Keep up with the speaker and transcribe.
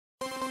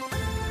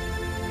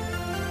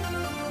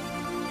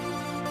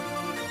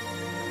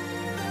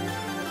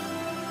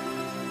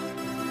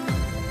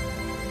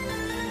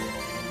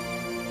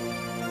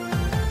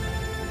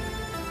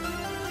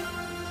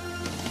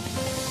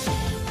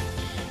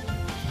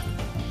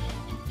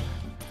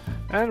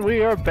And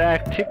we are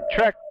back. Tick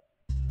track.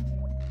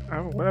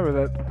 Oh, whatever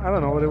that. I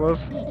don't know what it was.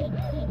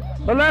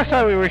 But last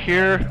time we were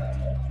here,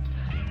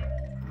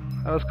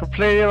 I was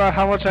complaining about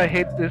how much I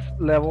hate this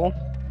level.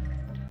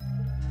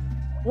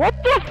 What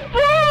the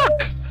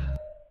fuck?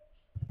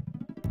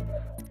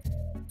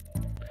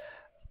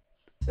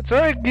 It's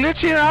already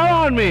glitching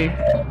out on me.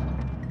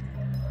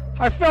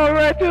 I fell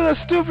right through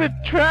the stupid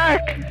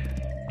track.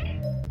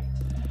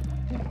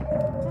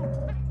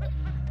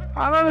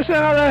 I don't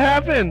understand how that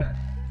happened.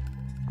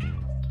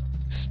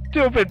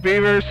 Stupid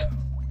beavers.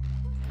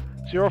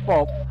 It's your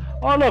fault.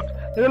 Oh look,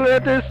 they're gonna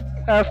let this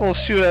asshole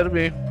shoot at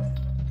me.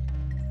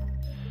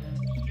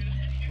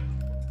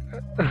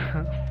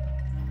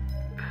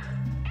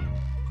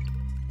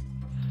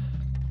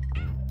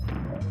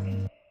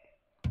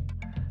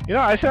 You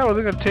know, I said I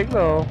wasn't gonna take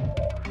the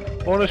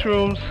bonus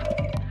rooms,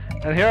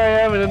 and here I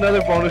am in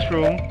another bonus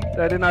room that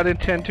I did not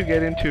intend to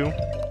get into.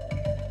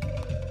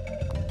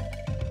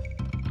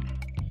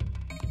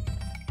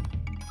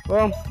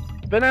 Well,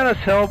 bananas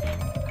help,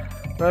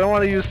 but I don't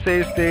want to use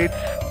save states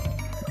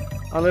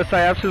unless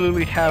I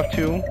absolutely have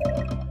to.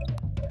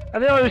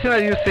 And the only reason I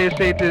use save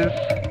states is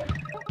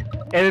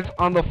edits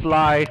on the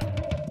fly.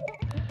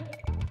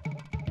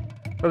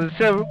 But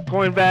instead of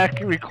going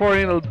back,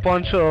 recording a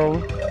bunch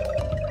of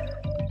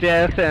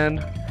death and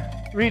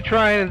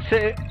retrying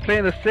and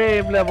playing the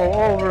same level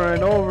over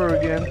and over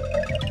again.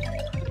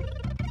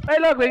 Hey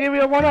look, they gave me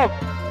a 1-up!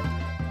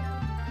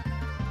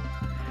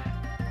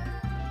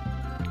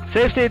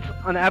 Save states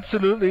an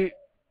absolutely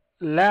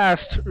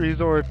last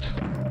resort.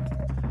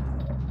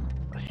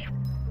 You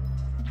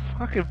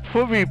fucking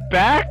put me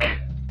back?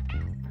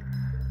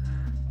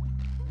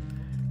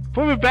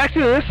 Put me back to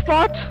this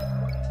spot?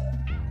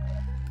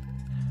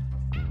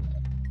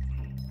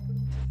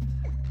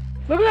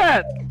 Look at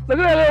that! Look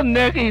at that little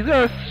neck, he's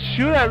gonna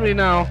shoot at me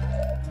now.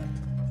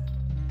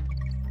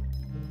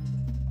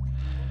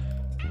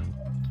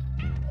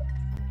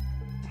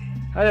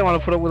 I didn't want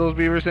to put up with those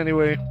beavers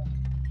anyway.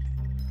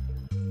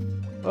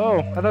 Oh,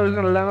 I thought he was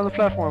gonna land on the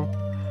platform.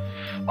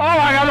 Oh,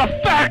 I got a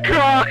fat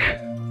croc!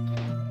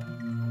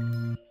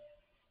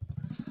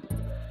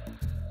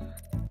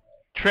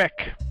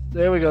 Trek.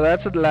 There we go,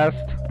 that's at last.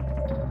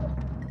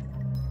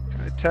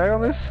 Can I tag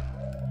on this?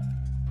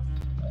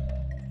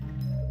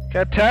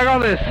 Can't tag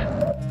on this!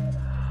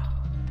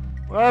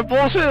 What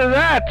bullshit is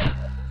that?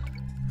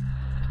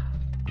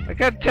 I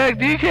can't tag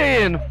DK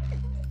in!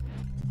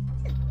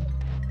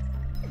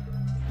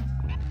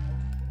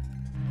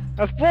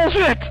 That's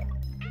bullshit!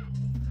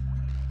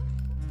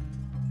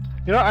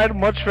 You know, I'd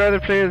much rather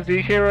play as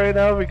DK right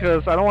now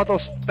because I don't want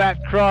those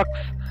fat crocs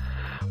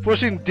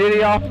pushing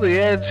Diddy off the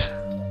edge.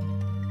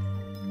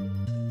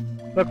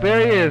 Look,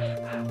 there he is.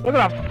 Look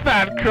at that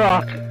fat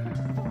croc!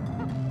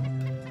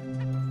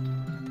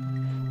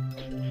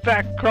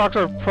 Fat crocs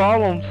are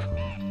problems.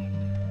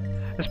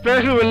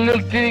 Especially when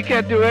little Diddy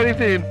can't do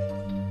anything.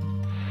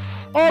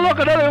 Oh look,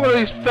 another one of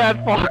these fat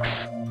fucks!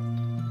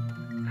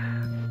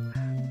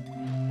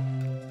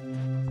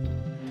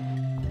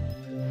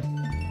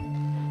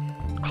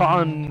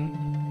 Con.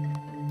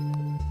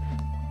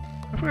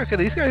 I forgot, can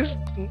these guys...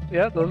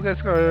 Yeah, those guys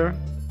are...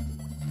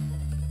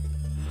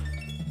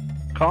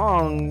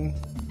 Kong.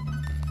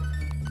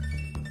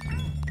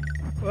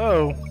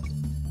 Whoa.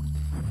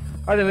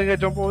 I didn't think I'd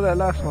jump over that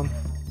last one.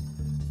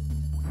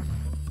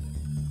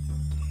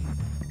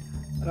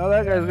 Now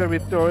that guy's gonna be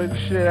throwing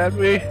shit at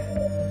me.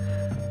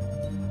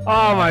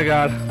 Oh my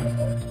god.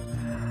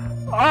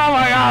 Oh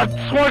my god!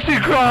 Swartzy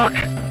Croc!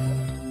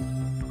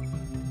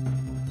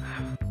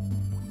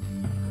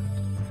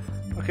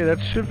 Okay, that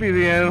should be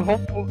the end.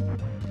 Hopefully.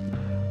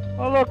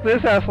 Oh look,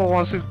 this asshole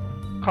wants to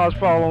cause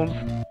problems.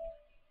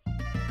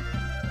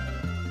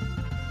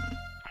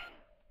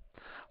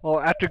 Well,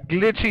 after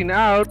glitching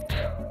out,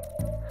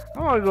 I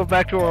want to go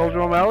back to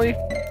Oildrum Alley.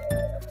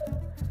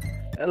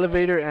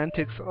 Elevator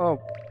antics. Oh.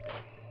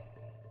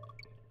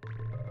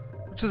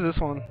 Which is this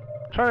one?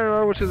 I'm trying to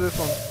remember which is this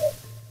one.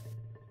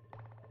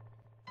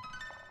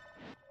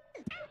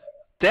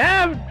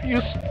 Damn,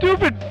 you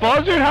stupid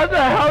buzzard! How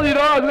the hell do you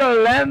know I was gonna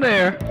land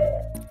there?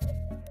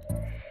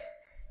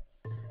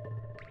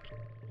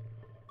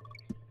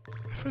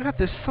 I forgot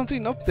there's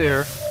something up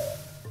there.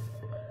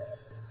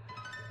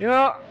 You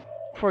know,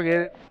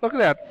 forget it. Look at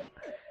that.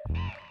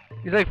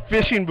 He's like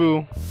Fishing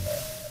Boo.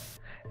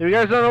 If you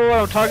guys don't know what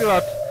I'm talking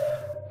about,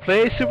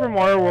 play Super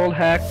Mario World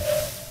Hack.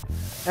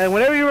 And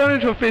whenever you run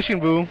into a Fishing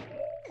Boo,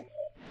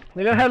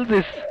 they're gonna have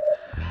this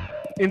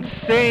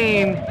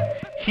insane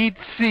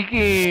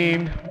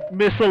heat-seeking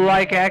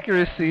missile-like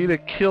accuracy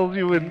that kills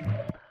you with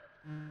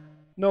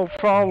no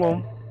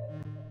problem.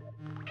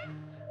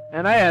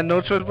 And I had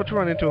no choice but to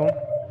run into him.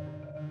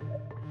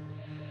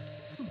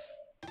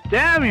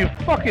 Damn you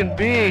fucking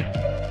bee!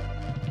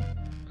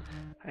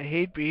 I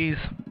hate bees.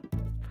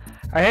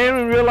 I hate them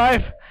in real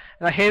life,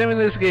 and I hate them in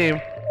this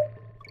game.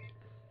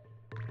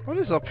 What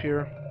is up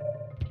here?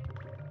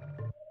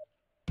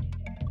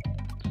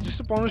 Is it just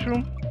a bonus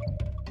room?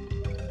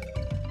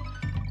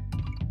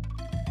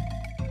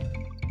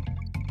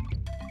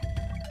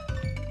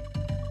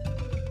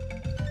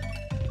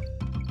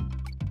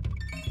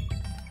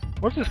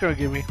 What's this gonna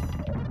give me?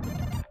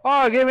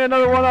 Oh, it gave me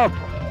another one up!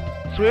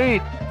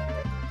 Sweet!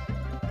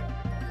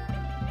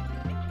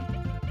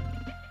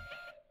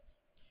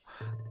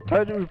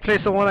 Tried to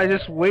replace the one I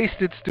just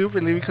wasted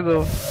stupidly because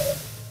of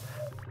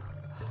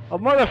a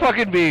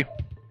motherfucking bee.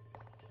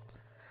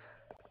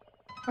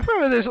 I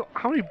forget there's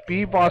how many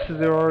bee bosses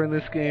there are in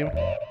this game.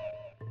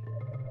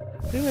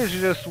 I think there's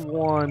just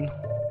one.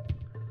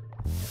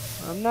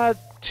 I'm not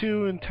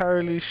too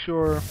entirely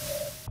sure.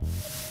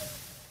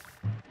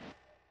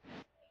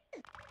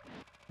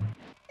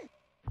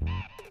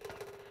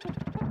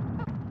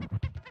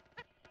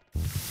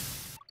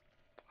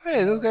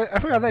 Hey, this guy, I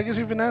forgot that gives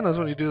you bananas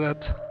when you do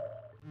that.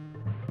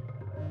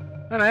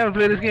 Man, I haven't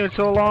played this game in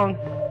so long.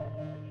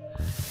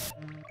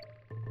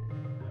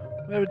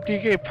 Whenever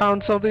DK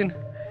pounds something,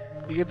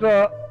 he gets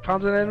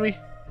pounds an enemy,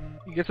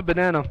 he gets a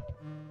banana.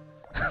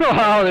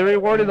 Wow, they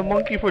rewarded the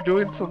monkey for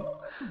doing some.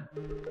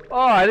 Oh,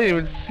 I didn't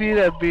even see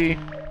that bee.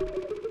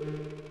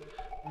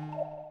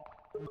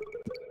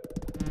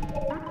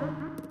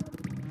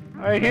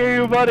 I hear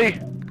you, buddy.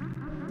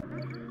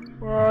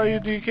 Where are you,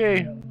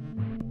 DK?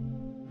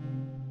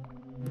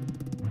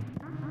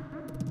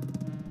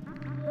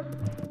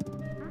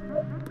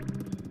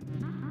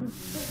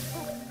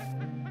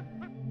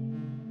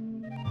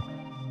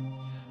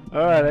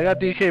 Alright, I got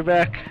DK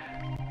back.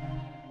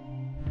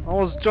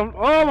 Almost jumped.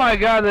 Oh my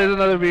god, there's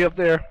another bee up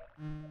there.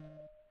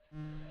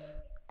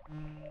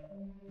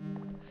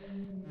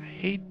 I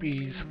hate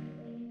bees.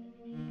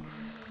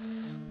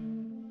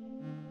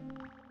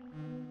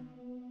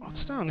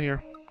 What's down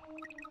here?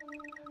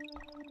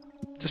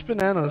 Just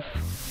bananas.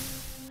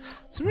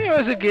 So maybe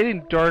is it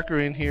getting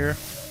darker in here?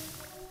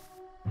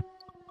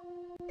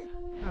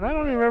 And I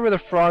don't remember the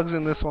frogs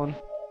in this one.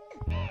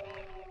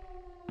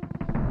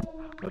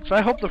 Which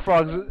I hope the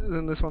frogs is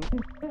in this one.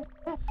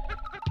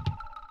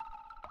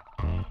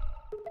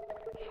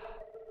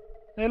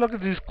 Hey, look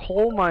at these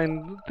coal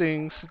mine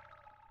things.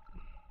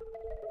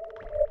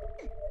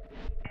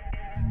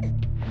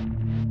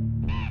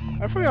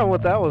 I forgot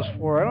what that was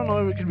for. I don't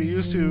know if it can be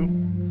used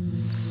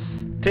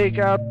to take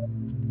out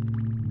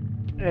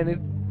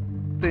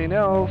anything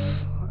else.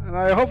 And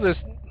I hope there's...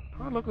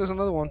 Oh, look, there's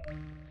another one.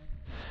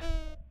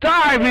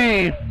 Die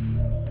me!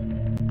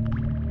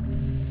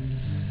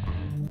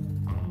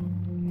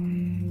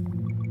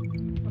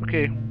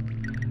 Okay.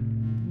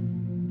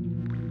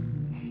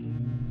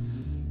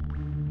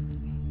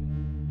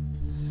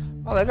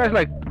 Oh, that guy's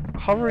like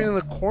hovering in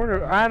the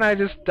corner, and I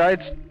just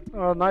died.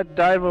 Not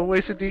died, but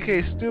wasted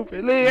DK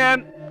stupidly,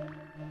 and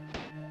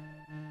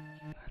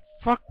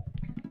fuck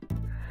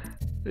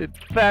it,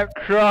 fat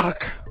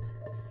croc.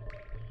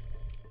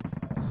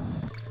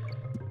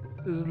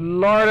 This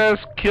lord ass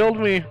killed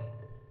me.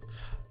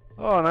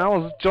 Oh, and I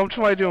almost jumped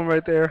to my doom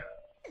right there.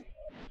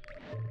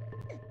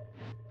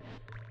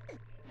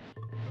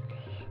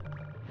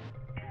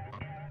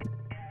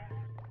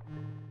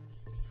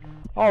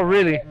 Oh,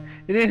 really?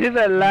 It didn't hit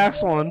that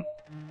last one.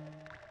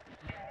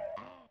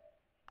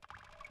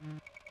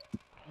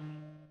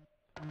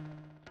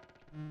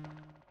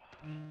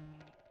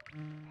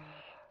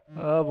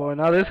 Oh boy,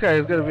 now this guy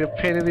is gonna be a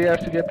pain in the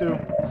ass to get through.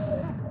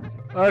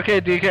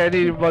 Okay, DK, I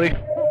need you, buddy.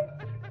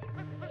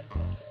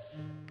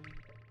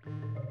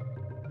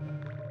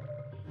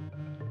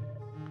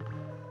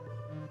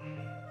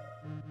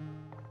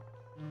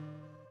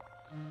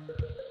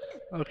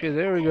 Okay,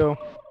 there we go.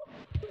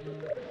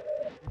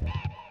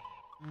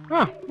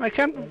 Huh, I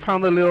can't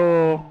pound a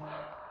little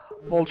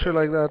vulture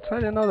like that. I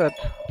didn't know that.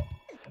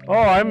 Oh,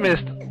 I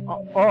missed.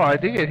 Oh, I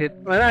did get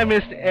hit. Man, I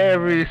missed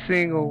every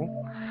single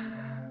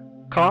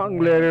Kong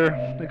letter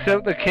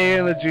except the K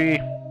and the G.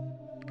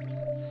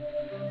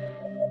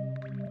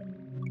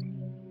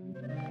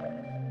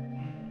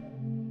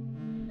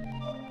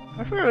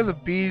 I forgot the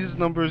B's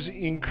numbers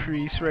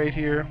increase right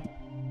here.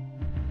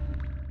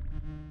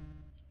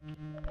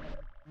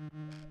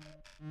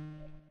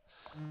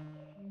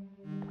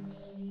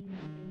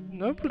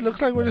 Nope, it looks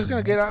like we're just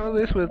gonna get out of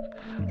this with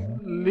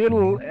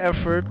little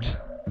effort.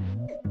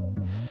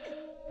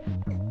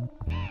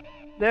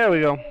 There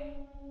we go.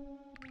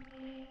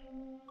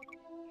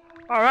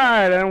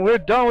 Alright, and we're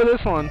done with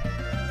this one.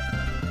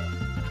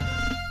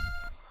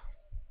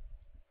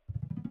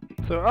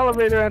 So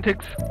elevator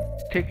antics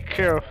taken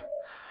care of.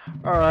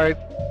 Alright,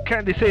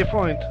 candy save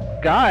point.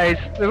 Guys,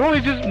 there's only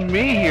just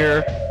me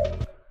here.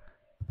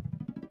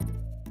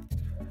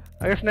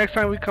 I guess next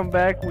time we come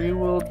back we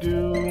will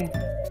do...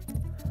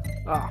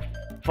 Ah,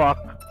 fuck.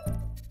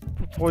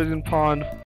 Poison Pond.